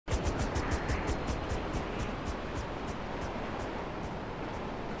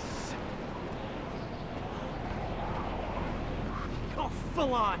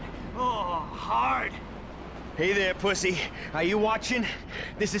rifle on. Oh, hard. Hey there, pussy. Are you watching?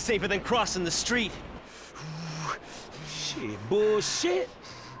 This is safer than crossing the street. Shit, bullshit.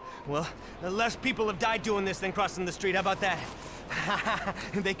 Well, less people have died doing this than crossing the street. How about that?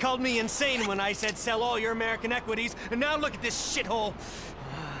 They called me insane when I said sell all your American equities, and now look at this shithole.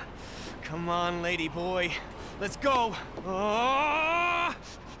 Come on, lady boy. Let's go.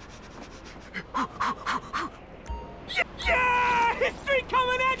 Yeah! History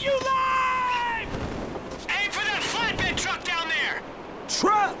coming at you live! Aim for that flatbed truck down there!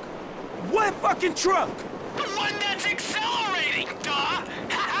 Truck? What fucking truck? The one that's accelerating, duh!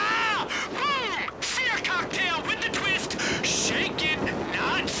 Ha-ha! Boom! Fear cocktail with the twist! Shake it,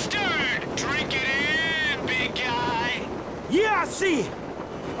 not stirred! Drink it in, big guy! Yeah, I see it.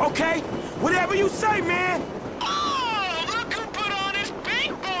 Okay, whatever you say, man. Oh, look who put on his big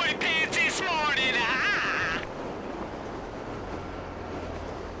boy pants this morning, ah!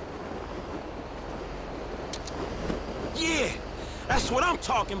 Yeah, that's what I'm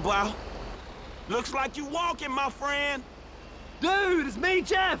talking about. Looks like you walking, my friend. Dude, it's me,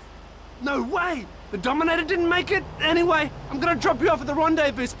 Jeff! No way! The Dominator didn't make it? Anyway, I'm gonna drop you off at the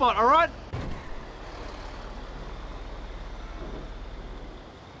rendezvous spot, alright?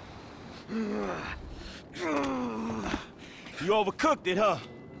 You overcooked it, huh?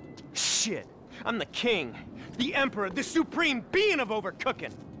 Shit! I'm the king, the emperor, the supreme being of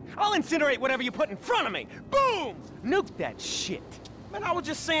overcooking! I'll incinerate whatever you put in front of me! Boom! Nuke that shit! Man, I was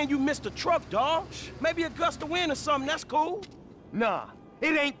just saying you missed a truck, dawg. Maybe a gust of wind or something, that's cool. Nah,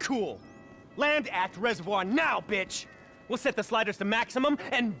 it ain't cool. Land at reservoir now, bitch! We'll set the sliders to maximum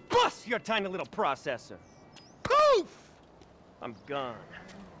and bust your tiny little processor. Poof! I'm gone.